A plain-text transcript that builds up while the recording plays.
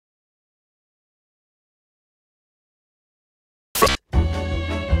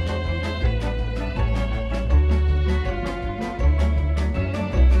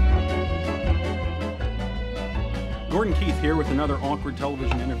here with another awkward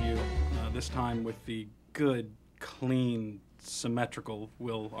television interview, this time with the good, clean, symmetrical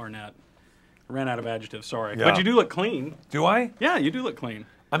Will Arnett. I ran out of adjectives, sorry. Yeah. But you do look clean. Do I? Yeah, you do look clean.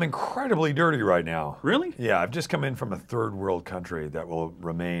 I'm incredibly dirty right now. Really? Yeah, I've just come in from a third world country that will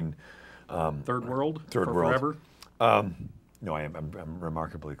remain... Third world? Third for world. Forever? No, I'm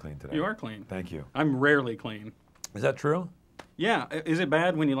remarkably clean today. You are clean. Thank you. I'm rarely clean. Is that true? Yeah. Is it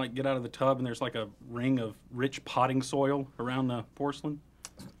bad when you like get out of the tub and there's like a ring of rich potting soil around the porcelain?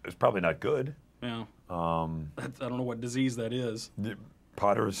 It's probably not good. Yeah. I don't know what disease that is.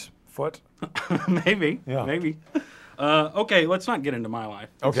 Potter's foot? Maybe. Yeah. Maybe. Okay, let's not get into my life.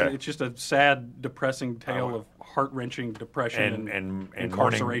 Okay. It's just a sad, depressing tale of heart-wrenching depression and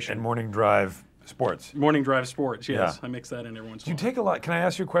incarceration. Morning drive sports. Morning drive sports, yes. Yeah. I mix that in every once Do in you a while. take a lot? Can I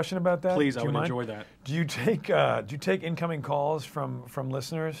ask you a question about that? Please, I Do you would mind? enjoy that. Do you take incoming calls from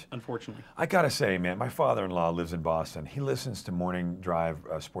listeners? Unfortunately. I gotta say, man, my father-in-law lives in Boston. He listens to morning drive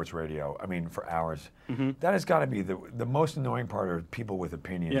sports radio. I mean, for hours. Mm-hmm. That has got to be the most annoying part of people with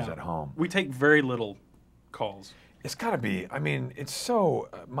opinions Yeah. at home. We take very little calls. It's got to be. I mean, it's so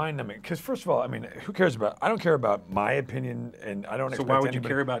mind-numbing. Because first of all, I mean, who cares about? I don't care about my opinion, and I don't. So expect why would you anybody,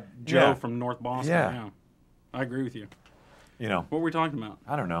 care about Joe Yeah. from North Boston? Yeah. I agree with you. You know, What were we talking about?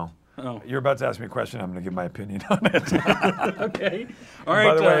 I don't know. Oh. You're about to ask me a question. I'm going to give my opinion on it. Okay. All right.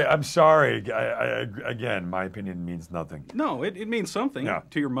 By the way, I'm sorry. Again, my opinion means nothing. No, it means something. Yeah.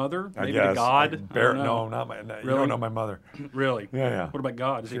 To your mother, I maybe guess. to God. I don't know. No, not my. You Really? don't know my mother. Really? Yeah, yeah. What about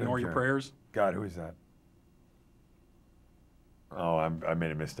God? Does he She ignore doesn't your care. prayers? God, who is that? Oh, I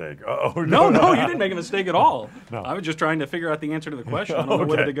made a mistake. Oh No, you didn't make a mistake at all. No. I was just trying to figure out the answer to the question. I don't know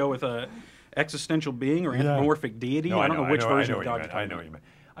whether Okay. to go with a existential being or Yeah. anthropomorphic deity. No, I don't know which version what of you God meant. you're I know talking what you meant.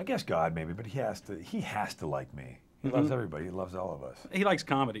 I guess God maybe, but he has to like me. He Mm-hmm. loves everybody. He loves all of us. about. He likes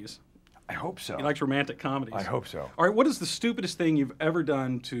comedies. I hope so. He likes romantic comedies. I hope so. All right, what is the stupidest thing you've ever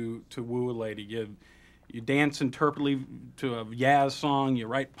done to woo a lady? You dance interpretively to a Yaz song, you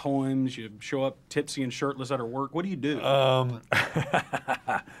write poems, you show up tipsy and shirtless at her work. What do you do?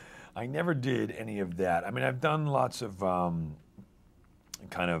 I never did any of that. I mean, I've done lots of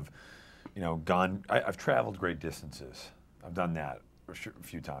kind of, you know, I've traveled great distances. I've done that a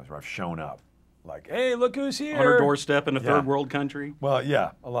few times where I've shown up, like, hey, look who's here. On her doorstep in a Yeah. third world country? Well,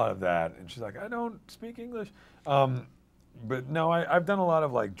 yeah, a lot of that. And she's like, I don't speak English. But no, I've done a lot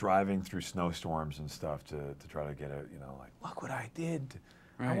of like driving through snowstorms and stuff to try to get you know, like, look what I did.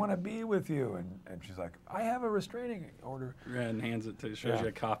 I Right. want to be with you. And she's like, I have a restraining order. Yeah, and hands it to, shows Yeah. you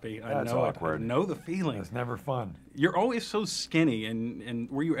a copy. I That's know awkward. it. I know the feeling. It's never fun. You're always so skinny, and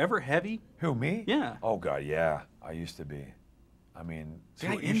were you ever heavy? Who, me? Yeah. Oh, God, yeah. I used to be. I mean, See,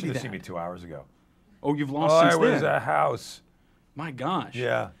 I you envy should have seen that. me 2 hours ago. Oh, you've lost I since was then. a house. My gosh.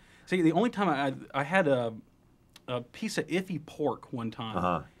 Yeah. See, the only time I had a piece of iffy pork one time.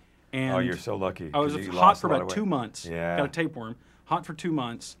 Uh-huh. And Oh, you're so lucky. I was 'cause you hot lost for a lot about of 2 weight. months. Yeah. Got a tapeworm. Hot for 2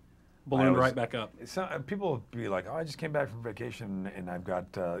 months. Ballooned right back up. People will be like, oh, I just came back from vacation and I've got,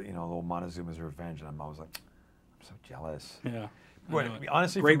 you know, a little Montezuma's Revenge. And I'm always like, I'm so jealous. Yeah. I Well, know it.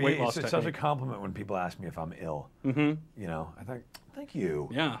 honestly, Great for me, weight loss it's such a technique. compliment when people ask me if I'm ill. Mm-hmm. You know, I think, thank you.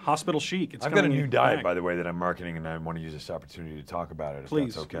 Yeah, hospital chic. It's I've got a coming new in diet, back. by the way, that I'm marketing, and I want to use this opportunity to talk about it, if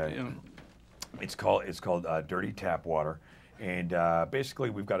Please. that's okay. Yeah. It's called Dirty Tap Water, and basically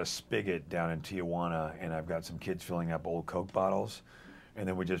we've got a spigot down in Tijuana, and I've got some kids filling up old Coke bottles, and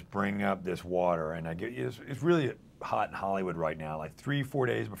then we just bring up this water, and it's really hot in Hollywood right now. Like 3-4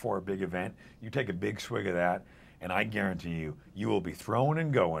 days before a big event, you take a big swig of that, and I guarantee you, you will be throwing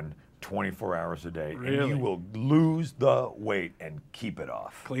and going 24 hours a day, and Really? you will lose the weight and keep it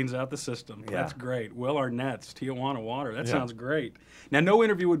off. Cleans out the system. Yeah. That's great. Will Arnett's Tijuana water. That Yeah. sounds great. Now, no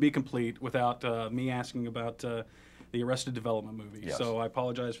interview would be complete without me asking about the Arrested Development movie. Yes. So I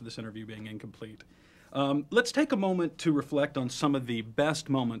apologize for this interview being incomplete. Let's take a moment to reflect on some of the best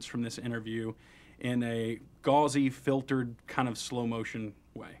moments from this interview in a gauzy, filtered, kind of slow motion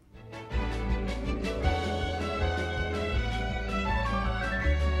way.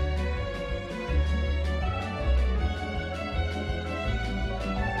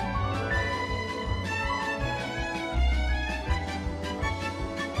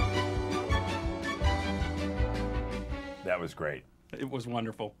 That was great. It was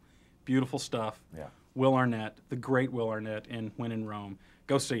wonderful. Beautiful stuff. Yeah. Will Arnett, the great Will Arnett in When in Rome.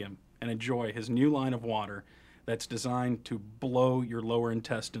 Go see him and enjoy his new line of water that's designed to blow your lower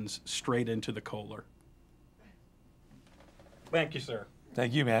intestines straight into the colon. Thank you, sir.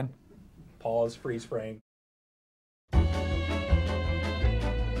 Thank you, man. Pause, freeze frame.